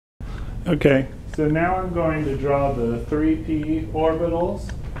Okay, so now I'm going to draw the 3p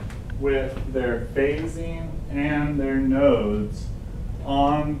orbitals with their phasing and their nodes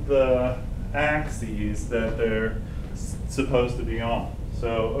on the axes that they're supposed to be on. So,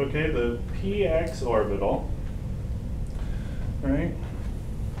 okay, the px orbital, right,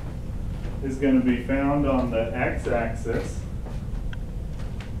 is going to be found on the x-axis.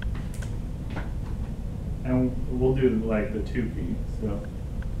 And we'll do like the 2p. So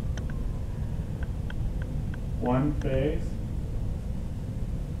one phase,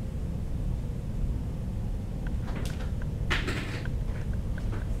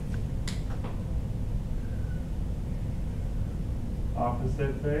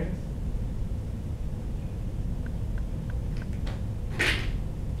 opposite phase,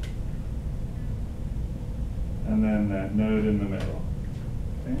 and then that node in the middle.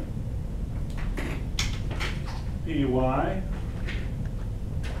 Okay. Py,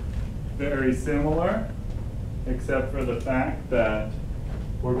 very similar, except for the fact that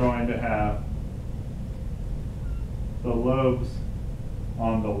we're going to have the lobes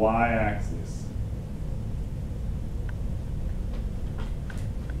on the y-axis.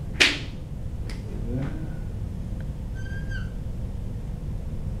 Okay.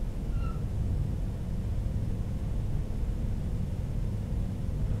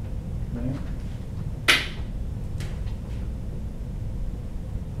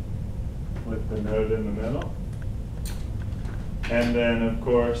 With the node in the middle. And then, of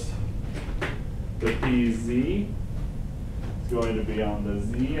course, the PZ is going to be on the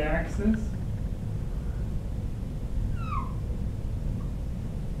z-axis.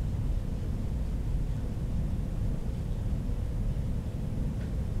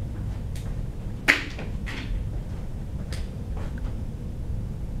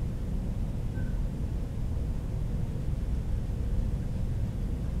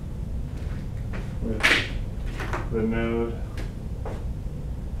 With the node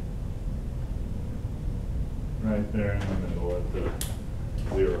right there in the middle at the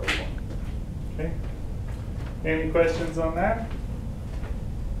 0, 1. Okay? Any questions on that?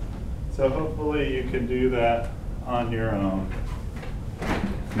 So hopefully you can do that on your own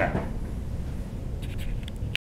now.